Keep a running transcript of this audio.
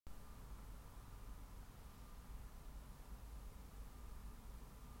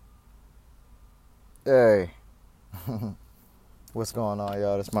Hey, what's going on,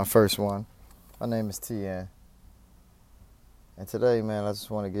 y'all? This is my first one. My name is TN. And today, man, I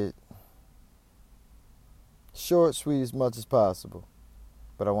just want to get short, sweet, as much as possible.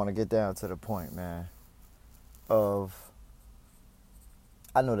 But I want to get down to the point, man, of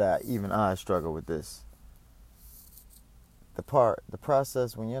I know that even I struggle with this. The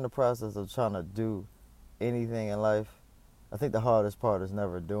process, when you're in the process of trying to do anything in life, I think the hardest part is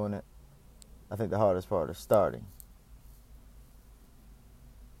never doing it. I think the hardest part is starting.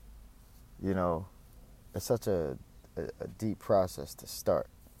 You know, it's such a deep process to start.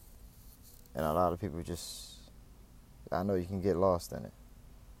 And a lot of people I know you can get lost in it.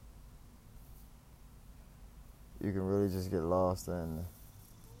 You can really just get lost in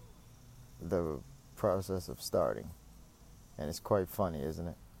the process of starting. And it's quite funny, isn't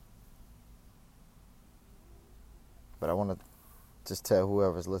it? But I want to just tell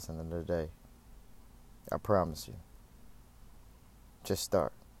whoever's listening today, I promise you, just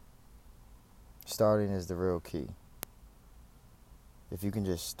start. Starting is the real key. If you can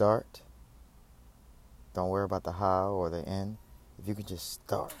just start, don't worry about the how or the end. If you can just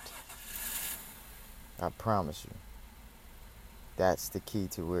start, I promise you, that's the key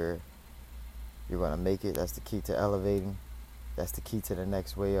to where you're going to make it. That's the key to elevating. That's the key to the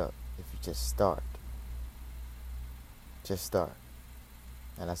next way up. If you just start. Just start.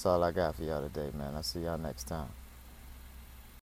 And that's all I got for y'all today, man. I'll see y'all next time.